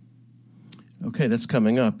 Ronnie. Okay, that's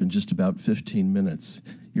coming up in just about 15 minutes.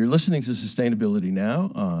 You're listening to Sustainability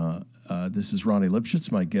Now. This is Ronnie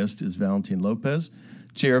Lipschitz. My guest is Valentin Lopez,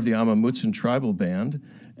 chair of the Ama Mutsun Tribal Band.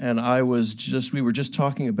 And we were just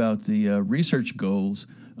talking about the research goals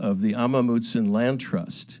of the Ama Mutsun Land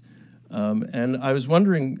Trust. And I was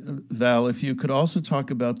wondering, Val, if you could also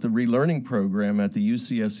talk about the relearning program at the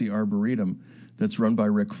UCSC Arboretum that's run by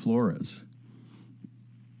Rick Flores.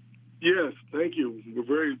 Yes, thank you. We're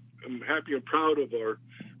very happy and proud of our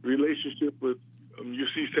relationship with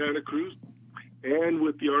UC Santa Cruz and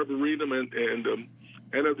with the Arboretum and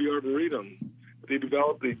of the Arboretum. They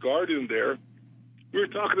developed a garden there. We were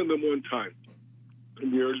talking to them one time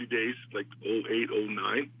in the early days, like 08,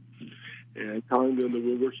 09, and telling them that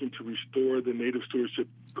we're working to restore the native stewardship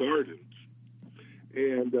gardens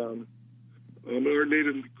and our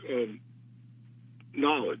native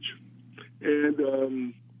knowledge. And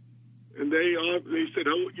they said,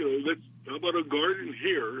 how about a garden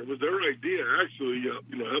here? It was their idea, actually.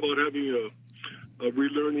 How about having a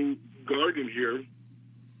relearning garden here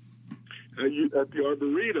at the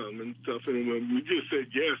Arboretum and stuff? And we just said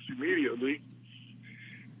yes immediately.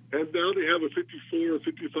 And now they have a 54 or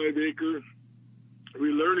 55 acre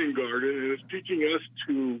relearning garden, and it's teaching us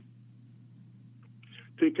to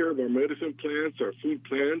take care of our medicine plants, our food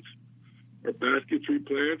plants, our basketry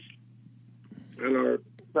plants, and our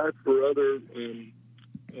plants for other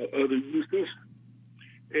uses.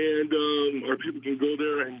 And our people can go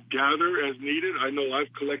there and gather as needed. I know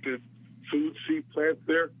I've collected food seed plants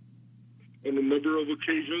there on a number of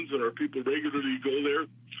occasions, and our people regularly go there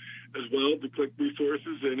as well to collect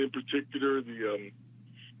resources, and in particular the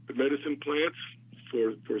medicine plants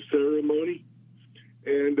for ceremony.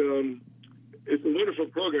 And it's a wonderful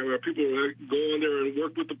program where people go on there and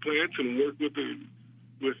work with the plants and work with the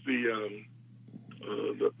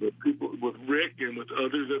people, with Rick and with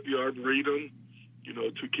others at the Arboretum, to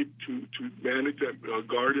manage that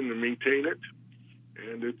garden and maintain it.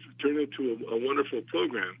 And it's turned into a wonderful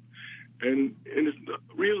program. And it's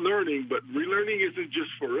relearning, but relearning isn't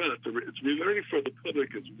just for us. It's relearning for the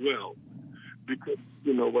public as well. Because,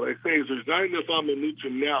 what I say is there's not enough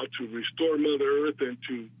Amamutu now to restore Mother Earth and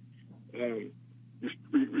to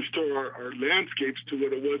restore our landscapes to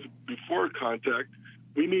what it was before contact.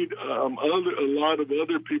 We need a lot of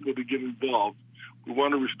other people to get involved. We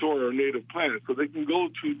want to restore our native plants. So they can go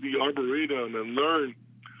to the Arboretum and learn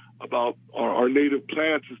about our native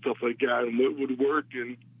plants and stuff like that and what would work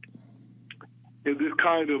in this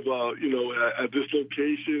kind of, at this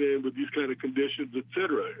location and with these kind of conditions, et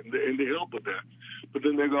cetera, and they help with that. But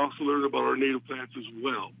then they can also learn about our native plants as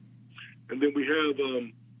well. And then we have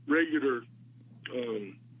regular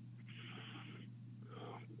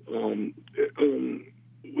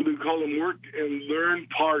what do we call them, work and learn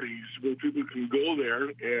parties where people can go there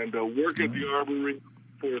and work at the Arboretum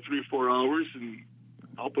for 3-4 hours and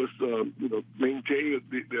help us, maintain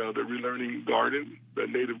the relearning garden, the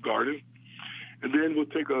native garden. And then we'll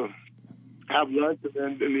have lunch, and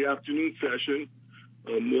then in the afternoon session,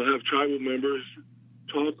 we'll have tribal members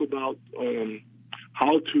talk about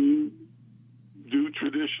how to do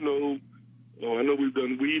traditional. I know we've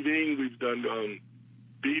done weaving, we've done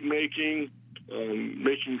bead making,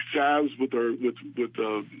 making salves with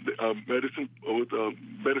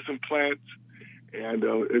medicine plants, and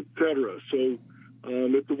et cetera. So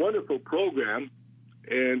it's a wonderful program,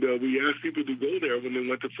 and we ask people to go there when they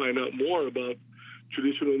want to find out more about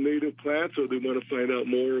traditional native plants, or they want to find out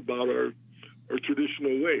more about our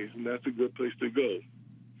traditional ways, and that's a good place to go.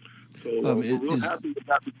 So we're real happy with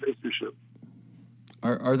that relationship.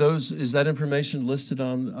 Is that information listed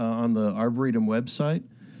on the Arboretum website?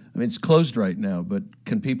 I mean, it's closed right now, but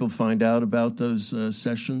can people find out about those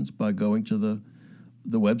sessions by going to the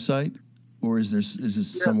website, or is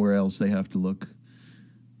this somewhere else they have to look?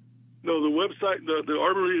 No, the website, the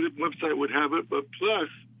Arboretum website would have it, but plus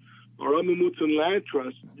our Amamutsun Land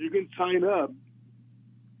Trust, you can sign up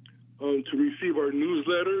to receive our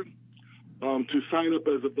newsletter, to sign up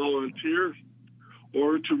as a volunteer,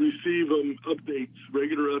 or to receive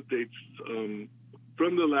regular updates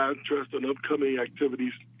from the Land Trust on upcoming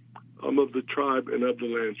activities of the tribe and of the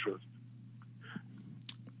Land Trust.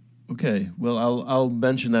 Okay, well, I'll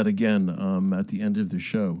mention that again at the end of the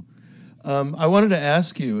show. I wanted to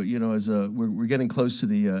ask you, we're getting close to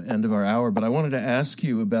the end of our hour, but I wanted to ask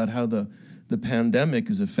you about how the pandemic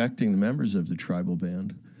is affecting the members of the tribal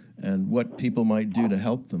band and what people might do to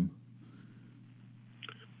help them.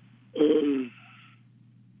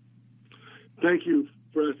 Thank you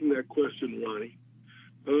for asking that question, Ronnie.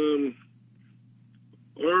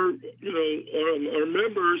 Our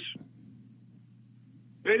members,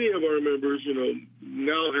 many of our members,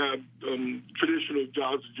 now have traditional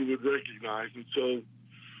jobs that you would recognize, and so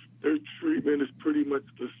their treatment is pretty much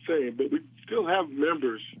the same. But we still have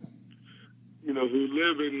members, who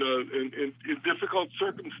live in difficult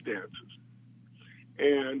circumstances.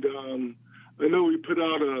 And I know we put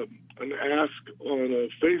out a an ask on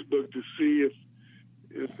Facebook to see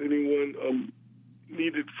if anyone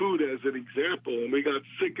needed food as an example, and we got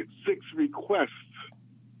six requests.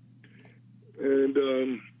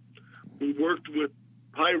 And we worked with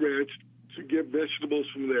High Ranch to get vegetables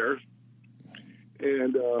from there.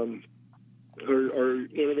 And one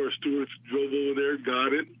of our stewards drove over there,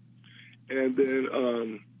 got it, and then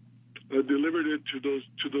delivered it to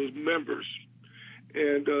those members.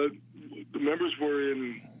 And the members were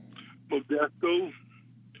in Modesto,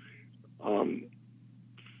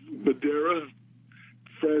 Madera,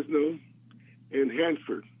 Fresno, and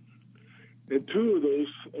Hanford. And two of those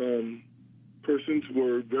persons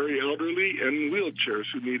were very elderly and in wheelchairs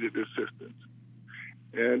who needed assistance.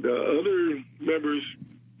 And other members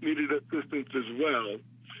needed assistance as well.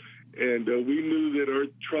 And we knew that our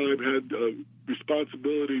tribe had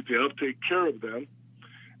responsibility to help take care of them.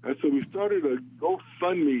 And so we started a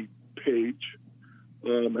GoFundMe page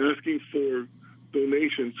asking for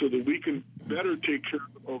donations so that we can better take care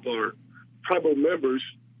of our tribal members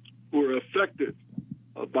who are affected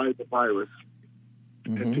by the virus.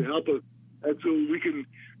 Mm-hmm. And to help us, and so we can,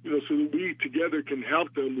 so that we together can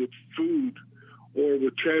help them with food or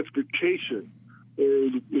with transportation or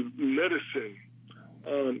with medicine,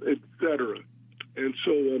 etc. And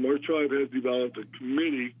so our tribe has developed a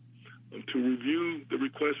committee to review the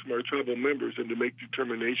requests from our tribal members and to make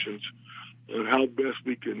determinations on how best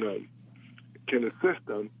we can assist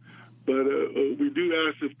them. But we do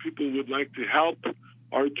ask if people would like to help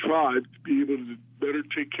our tribe to be able to better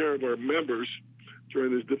take care of our members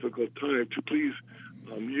during this difficult time, to please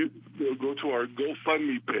go to our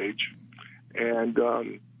GoFundMe page and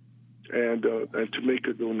to make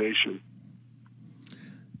a donation.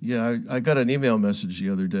 Yeah, I got an email message the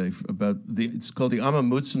other day about it's called the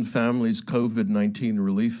Amamutsan Families COVID-19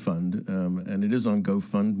 Relief Fund, and it is on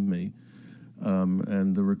GoFundMe.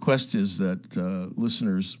 And the request is that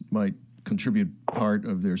listeners might contribute part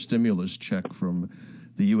of their stimulus check from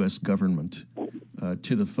the U.S. government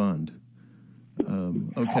to the fund.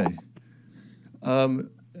 Okay. And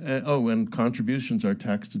contributions are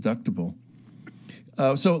tax deductible.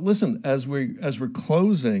 So listen, as we're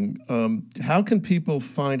closing, how can people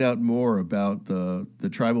find out more about the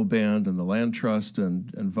tribal band and the land trust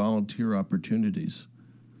and volunteer opportunities?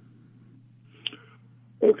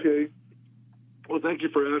 Okay. Well, thank you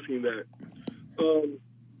for asking that. Well,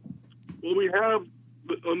 we have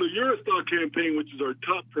on the Eurostock campaign, which is our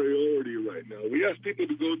top priority right now. We ask people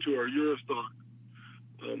to go to our Eurostock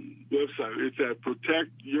website. It's at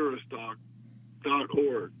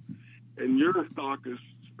protecteurostock.org. And Eurostock is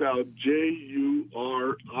spelled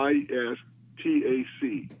Juristac.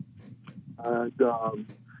 And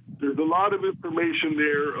there's a lot of information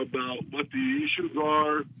there about what the issues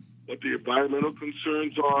are, what the environmental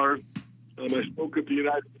concerns are. I spoke at the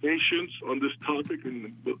United Nations on this topic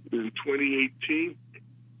in 2018.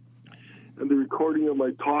 And the recording of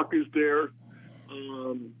my talk is there.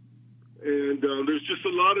 And there's just a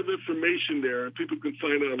lot of information there, and people can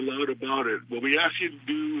find out a lot about it. What we ask you to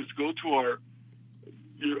do is go to our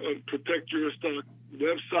Protect Eurostock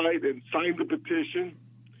website and sign the petition,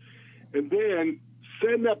 and then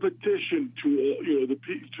send that petition to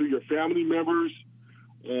to your family members,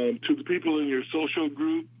 to the people in your social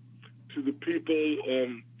group, to the people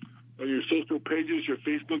on your social pages, your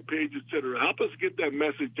Facebook page, etc. Help us get that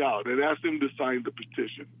message out and ask them to sign the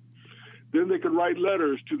petition. Then they can write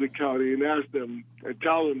letters to the county and ask them and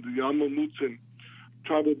tell them the Amamutsan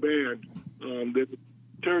tribal band that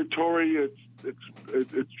territory, its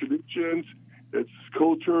traditions, its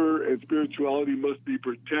culture, and spirituality must be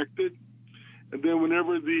protected. And then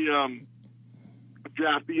whenever the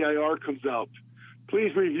draft EIR comes out,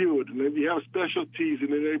 please review it. And if you have specialties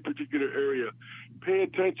in any particular area, pay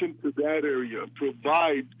attention to that area.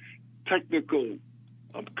 Provide technical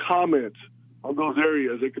comments on those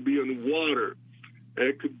areas. It could be on water.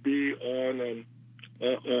 It could be on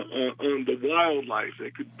the wildlife.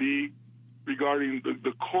 It could be regarding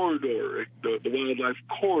the corridor, the wildlife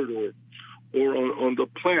corridor, or on the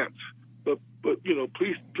plants. But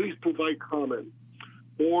please provide comment.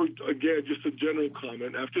 Or again, just a general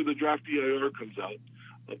comment. After the draft EIR comes out,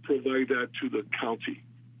 provide that to the county.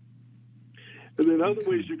 And then other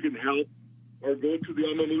ways you can help or go to the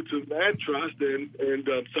Amamutsan Land Trust and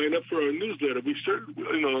sign up for our newsletter. We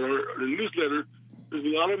certainly, our newsletter, there's a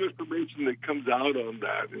lot of information that comes out on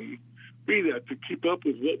that, and read that to keep up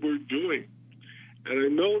with what we're doing. And I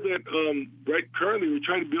know that currently we're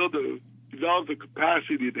trying to develop the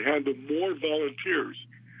capacity to handle more volunteers,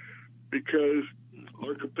 because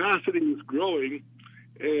our capacity is growing,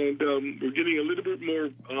 and we're getting a little bit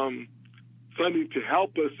more funding to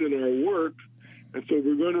help us in our work. And so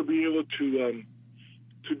we're going to be able to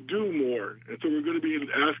do more. And so we're going to be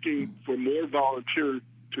asking for more volunteers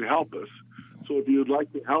to help us. So if you'd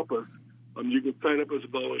like to help us, you can sign up as a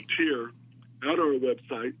volunteer at our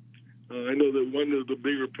website. I know that one of the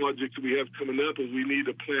bigger projects we have coming up is we need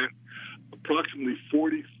to plant approximately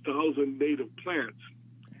 40,000 native plants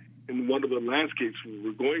in one of the landscapes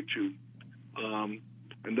we're going to.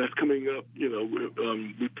 And that's coming up,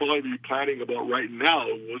 we'd probably be planning about right now.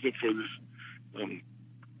 It wasn't for this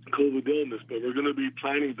COVID illness, but we're going to be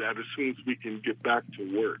planning that as soon as we can get back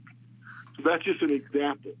to work. So that's just an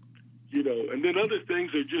example, And then other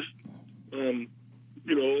things are just, we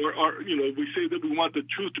say that we want the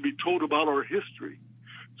truth to be told about our history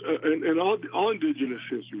and all Indigenous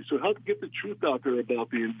history. So help get the truth out there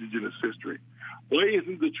about the Indigenous history. Why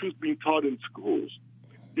isn't the truth being taught in schools?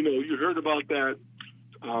 You heard about that.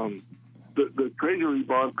 The treasury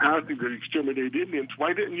bond passing to exterminate Indians.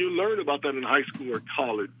 Why didn't you learn about that in high school or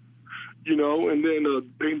college? And then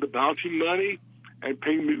paying the bounty money and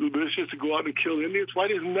paying militias to go out and kill Indians. Why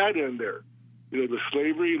isn't that in there? The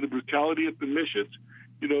slavery and the brutality at the missions.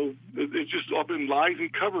 It's just all been lies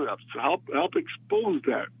and cover-ups. So help expose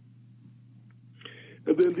that.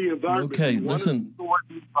 And then the environment. Okay, listen. The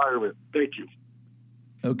environment. Thank you.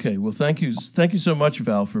 Okay, well, thank you so much,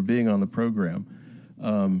 Val, for being on the program.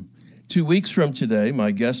 2 weeks from today,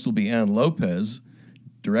 my guest will be Ann Lopez,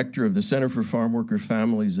 director of the Center for Farm Worker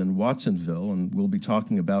Families in Watsonville, and we'll be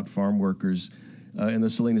talking about farm workers in the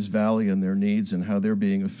Salinas Valley and their needs and how they're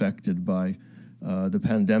being affected by the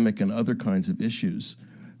pandemic and other kinds of issues.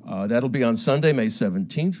 That'll be on Sunday, May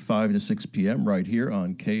 17th, 5 to 6 p.m. right here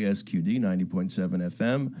on KSQD 90.7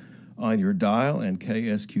 FM on your dial and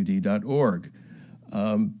ksqd.org.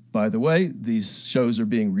 By the way, these shows are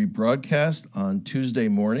being rebroadcast on Tuesday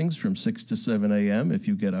mornings from 6 to 7 a.m. if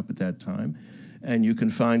you get up at that time. And you can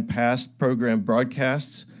find past program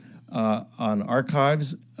broadcasts on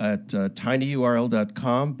archives at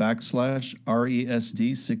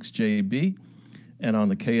tinyurl.com/RESD6JB and on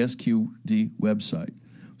the KSQD website.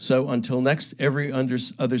 So until next, every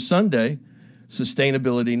other Sunday,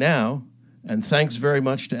 Sustainability Now. And thanks very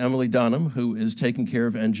much to Emily Dunham, who is taking care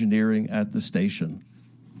of engineering at the station.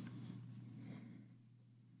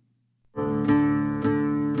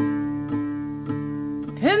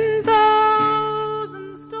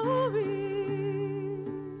 10,000 stories,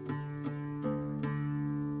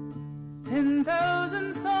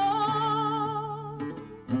 10,000 songs.